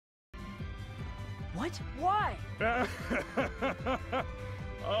What? Why?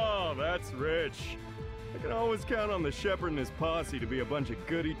 Oh, that's rich. I can always count on the shepherd and his posse to be a bunch of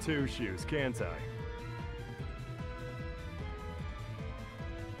goody two-shoes, can't I?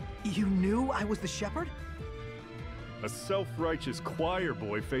 You knew I was the shepherd? A self-righteous choir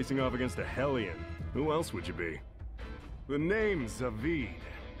boy facing off against a hellion. Who else would you be? The name's Zavid.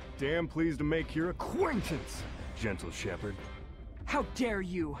 Damn pleased to make your acquaintance, gentle shepherd. How dare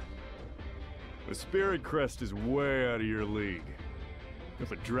you! The Spirit Crest is way out of your league.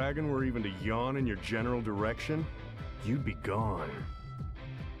 If a dragon were even to yawn in your general direction, you'd be gone.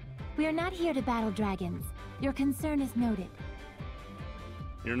 We are not here to battle dragons. Your concern is noted.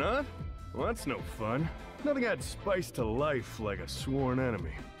 You're not? Well, that's no fun. Nothing adds spice to life like a sworn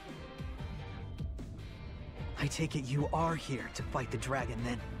enemy. I take it you are here to fight the dragon,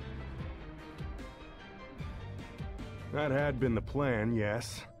 then? That had been the plan,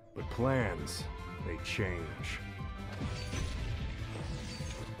 yes. But plans, they change.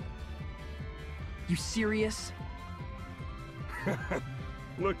 You serious?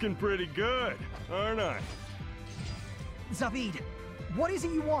 Looking pretty good, aren't I? Zavid, what is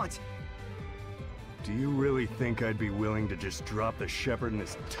it you want? Do you really think I'd be willing to just drop the shepherd and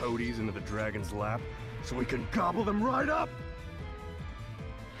his toadies into the dragon's lap so we can gobble them right up?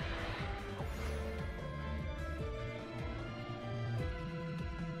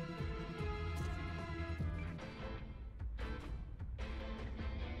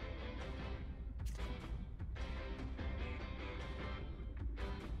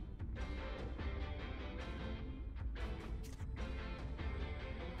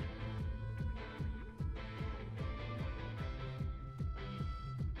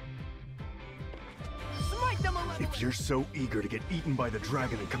 If you're so eager to get eaten by the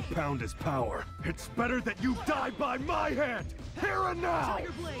dragon and compound his power, it's better that you die by my hand, here and now!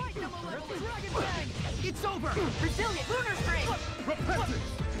 Tiger Blade! Dragon Bang! It's over! Resilient Lunar String! Repentance!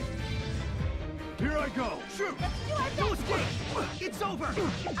 Here I go! Shoot! No escape! It's over!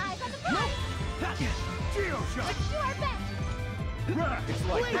 Eyes on the prize! Geo shot! Let's do our best! Rack! It's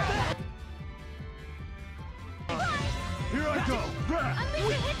like Blade that! Here I go! Rack! Unleash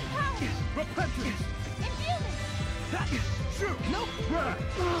your hidden power! Repentance! Infuse it! Shoot! Nope! Rack!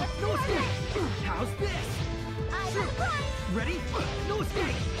 No escape! How's this? Eyes on the prize! Ready? No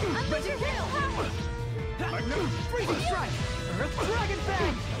escape! Unleash your hidden power! Freezing strike! Earth Dragon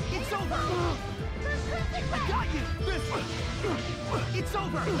Bang! It's over! I got you! It's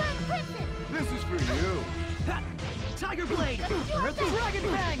over! This is for you! Tiger Blade! Earth Dragon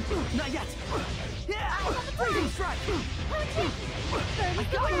Bang! Not yet! Yeah! Freezing strike! I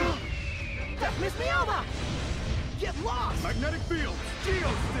got you! Death me over! Get lost! Magnetic field!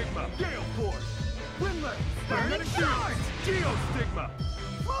 Geostigma! Gale force! Windlass! Magnetic field! Charge! Geostigma!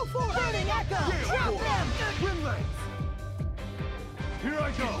 Flow force! Burning Echo! Gale Drop force! them! Windlass! Here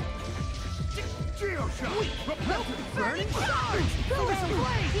I go! Geoshot! Repentance! Burning Charge! Pillars of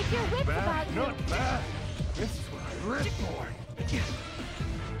Blade! Keep your wits about Bad, you! not bad! This is what I live for!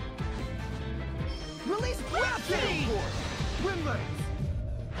 Release Rhapsody! Windlass!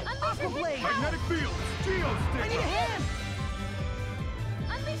 Unleash Aqua your hidden Blade! power! Magnetic field! Geostigma! I need a hand!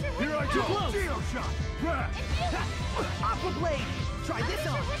 Unleash your Here hidden I power! go! Geoshot! Rack! Aqua Blade! Try this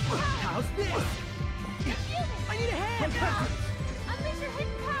on! How's this? I need a hand! Unleash your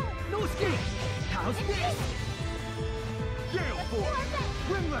hidden power! No escape! How's this? Gale force!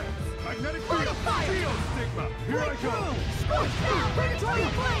 Windlass! Magnetic Line field! of fire! Geostigma! Here I go! Scorch down! Predatory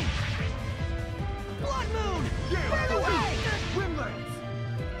Flame! Blood Moon! Gale Burn force! away! Windlass!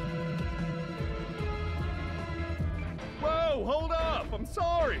 Whoa, hold up! I'm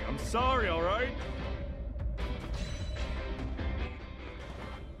sorry, all right?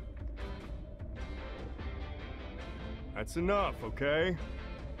 That's enough, okay?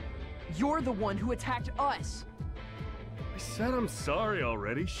 You're the one who attacked us! I said I'm sorry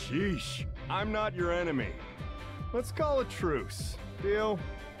already, sheesh. I'm not your enemy. Let's call a truce. Deal?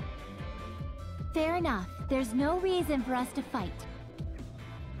 Fair enough. There's no reason for us to fight.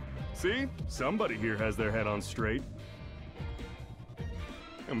 See? Somebody here has their head on straight.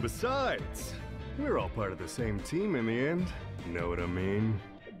 And besides, we're all part of the same team in the end. Know what I mean?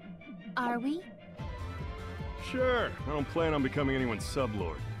 Are we? Sure, I don't plan on becoming anyone's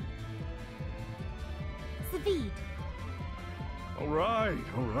sublord. Zavid. All right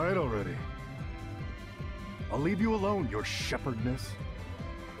already. I'll leave you alone, your shepherdness.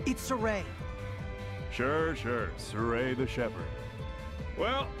 It's Saray. Sure, Saray the shepherd.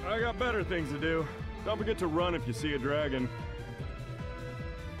 Well, I got better things to do. Don't forget to run if you see a dragon.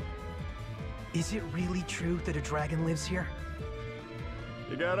 Is it really true that a dragon lives here?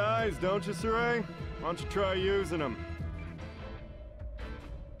 You got eyes, don't you, Saray? Why don't you try using them?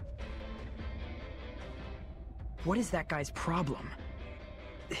 What is that guy's problem?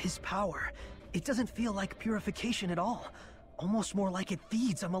 His power. It doesn't feel like purification at all. Almost more like it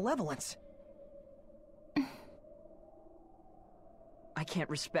feeds on malevolence. I can't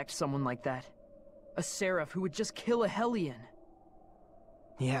respect someone like that. A seraph who would just kill a Hellion.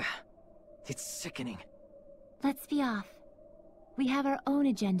 Yeah, it's sickening. Let's be off. We have our own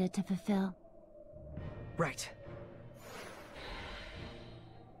agenda to fulfill. Right.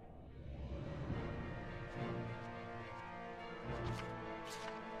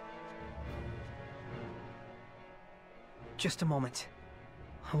 Just a moment.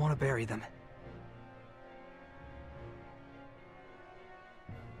 I want to bury them.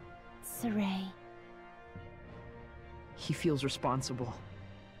 Saray. He feels responsible.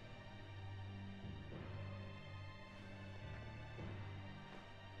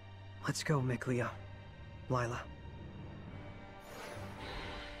 Let's go, Miklia. Lila.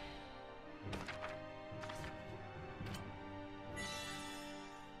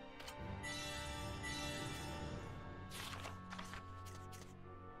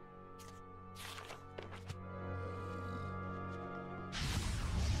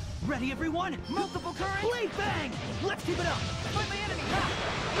 Ready, everyone? Multiple currents! Blade bang! Let's keep it up! Fight my enemy!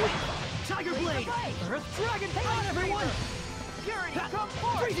 Ha! Tiger blade! Earth dragon! Hang on, everyone! Fury, come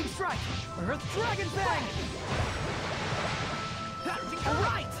forth! Freezing strike! Earth dragon bang! All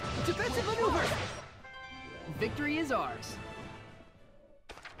right! Defensive maneuvers! Victory is ours.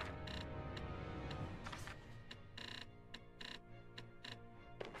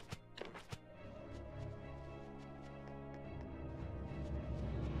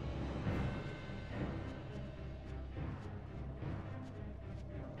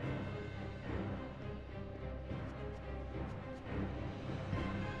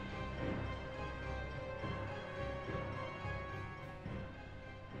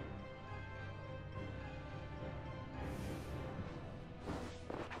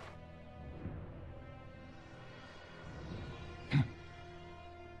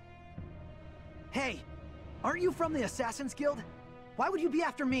 Hey, aren't you from the Assassin's Guild? Why would you be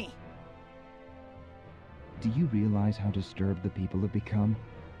after me? Do you realize how disturbed the people have become,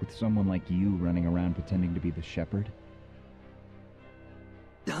 with someone like you running around pretending to be the shepherd?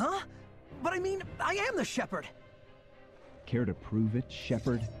 Huh? But I mean, I am the shepherd! Care to prove it,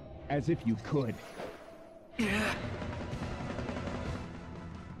 shepherd? As if you could.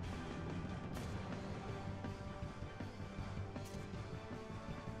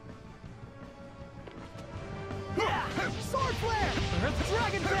 Sword flare! Earth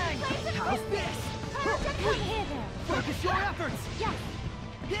dragon bang! How's this? Focus your efforts! Yes!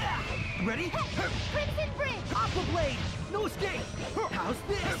 Yeah! Ready? Crimson Bridge! Aqua blade! No escape! How's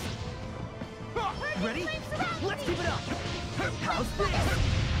this? Ready? Let's keep it up! How's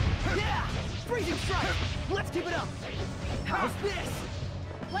this? Yeah! Freezing strike! Let's keep it up! How's this?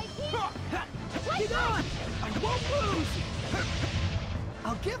 Right here! Keep on! I won't lose!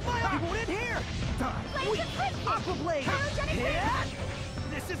 I'll give my all! I won't end here! Weak! Aqua blade! Yeah!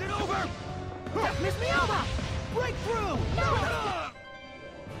 This isn't over! Death miss me over! Breakthrough! No!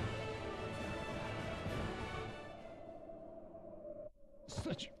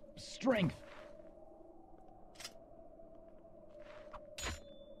 Such strength!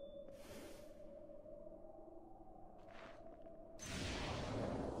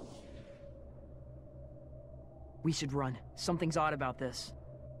 We should run. Something's odd about this.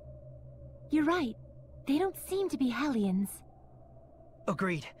 You're right. They don't seem to be Hellions.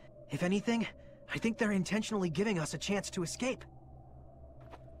 Agreed. If anything, I think they're intentionally giving us a chance to escape.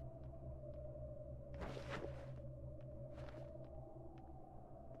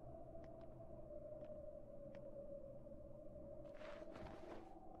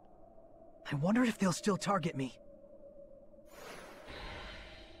 I wonder if they'll still target me.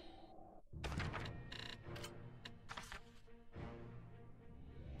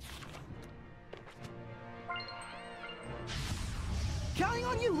 Counting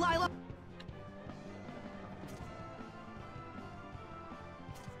on you, Lila!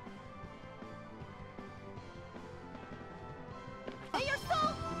 Hey, your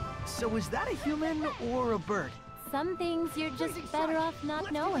soul! So is that a human or a bird? Some things you're just better off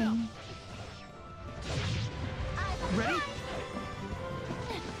not knowing. Ready?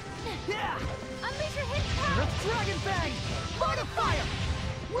 Yeah! Unleash your hidden power! Earth dragon bang! Rate of fire!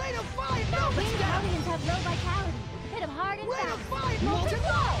 Rate of fire! No, Winged it's down! Hellions have low vitality. Hit them hard and Rate of fast. fire! Molten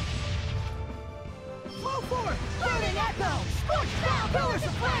wall! Flow forward! Burning echo! Scorched down! Pillars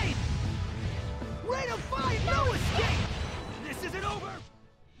of flame! Rate of fire! No escape! This isn't over!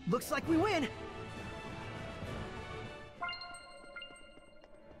 Looks like we win!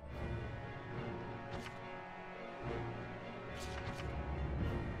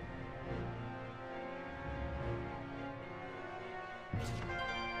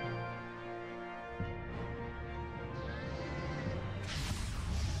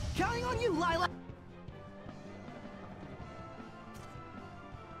 Counting on you, Lila!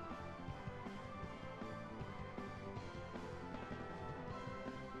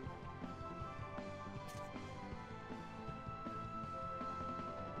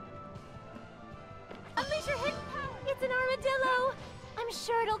 Unleash your hidden power! It's an armadillo! I'm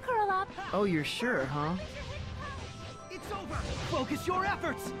sure it'll curl up. Oh, you're sure, huh? It's over! Focus your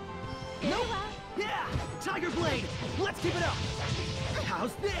efforts! Very Nope! well. Yeah! Tiger Blade! Let's keep it up!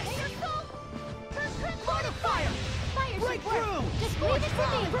 How's this? Line of fire! Fire Break should work. through! Just leave it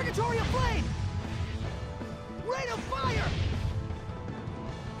to me. Purgatory of Flame! Rain of fire!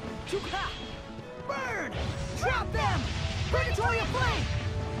 Chuka! Burn! Trap them! Purgatory of Flame!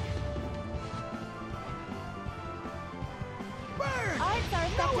 Burn! Arts are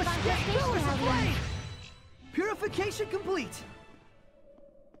No effective on escape! crustacean Pillars of aliens. Flame! Purification complete!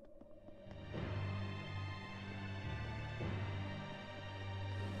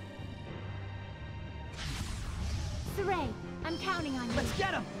 Saray, I'm counting on you. Let's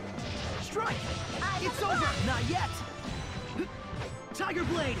get him! Strike! I It's have over! arrived. Not yet! Tiger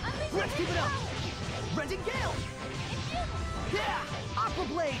Blade! Unleash Let's keep it up! power. Rending Gale! Yeah! Aqua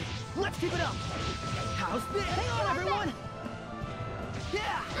Blade! Let's keep it up! How's this? Hang on, everyone!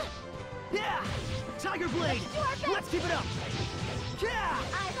 Yeah! Yeah! Tiger Blade! do our best. Let's keep it up! Yeah!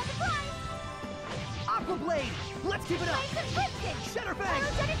 Eyes on the prize. Aqua Blade! Let's keep it up! Flames and crimson.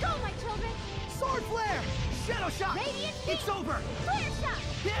 Shatterfang! Let it go, my children. Sword Flare! Shadow Shot! Radiant It's over! Flare shot.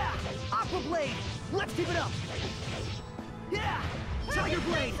 Yeah! Aqua Blade! Let's keep it up! Yeah! Tiger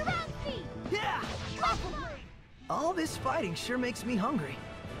Blade! Surround me. Yeah! Aqua Blade! All this fighting sure makes me hungry.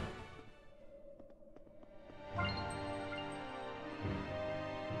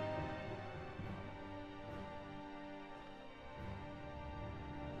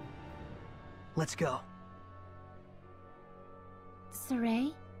 Let's go.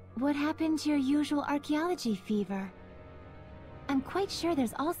 Saray, what happened to your usual archaeology fever? I'm quite sure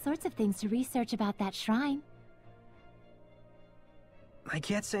there's all sorts of things to research about that shrine. I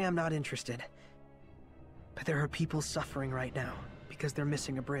can't say I'm not interested. But there are people suffering right now because they're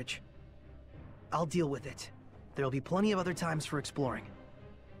missing a bridge. I'll deal with it. There'll be plenty of other times for exploring.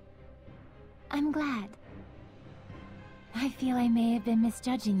 I'm glad. I feel I may have been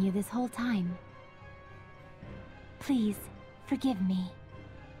misjudging you this whole time. Please, forgive me.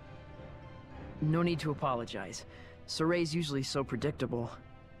 No need to apologize. Saray's usually so predictable.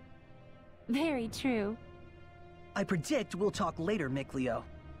 Very true. I predict we'll talk later, Mikleo.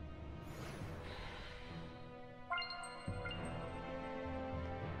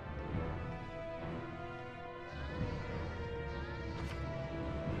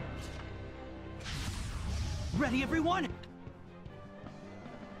 Ready, everyone?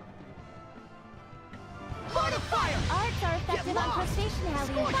 Line of fire! Arts are effective on lost. crustacean aliens.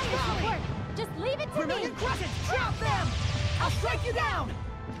 Scorch Fire Valley. should work. Just leave it to me. Vermilion Crescent, trap them! I'll strike you down!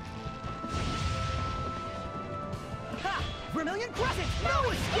 Ha! Vermilion Crescent, no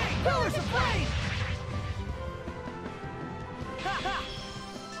escape! Pillars of Flame! Ha ha!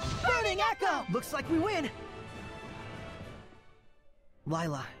 Burning Echo! Looks like we win!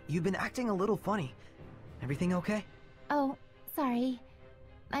 Lila, you've been acting a little funny. Everything okay? Oh, sorry.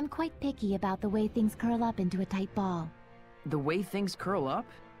 I'm quite picky about the way things curl up into a tight ball. The way things curl up?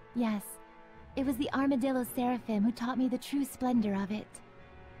 Yes. It was the Armadillo Seraphim who taught me the true splendor of it.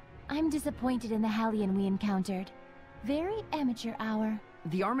 I'm disappointed in the Hellion we encountered. Very amateur hour.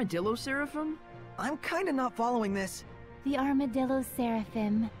 The Armadillo Seraphim? I'm kinda not following this. The Armadillo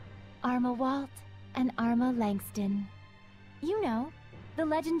Seraphim, Arma Walt, and Arma Langston. You know, the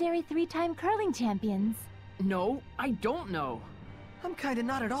legendary 3-time curling champions. No, I don't know. I'm kinda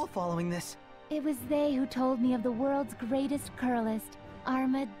not at all following this. It was they who told me of the world's greatest curlist,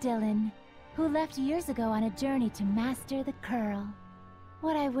 Arma Dillon, who left years ago on a journey to master the curl.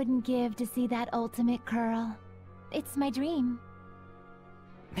 What I wouldn't give to see that ultimate curl. It's my dream.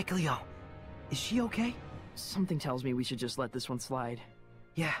 Mikleo, is she okay? Something tells me we should just let this one slide.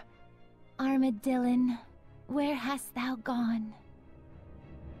 Yeah. Arma Dillon, where hast thou gone?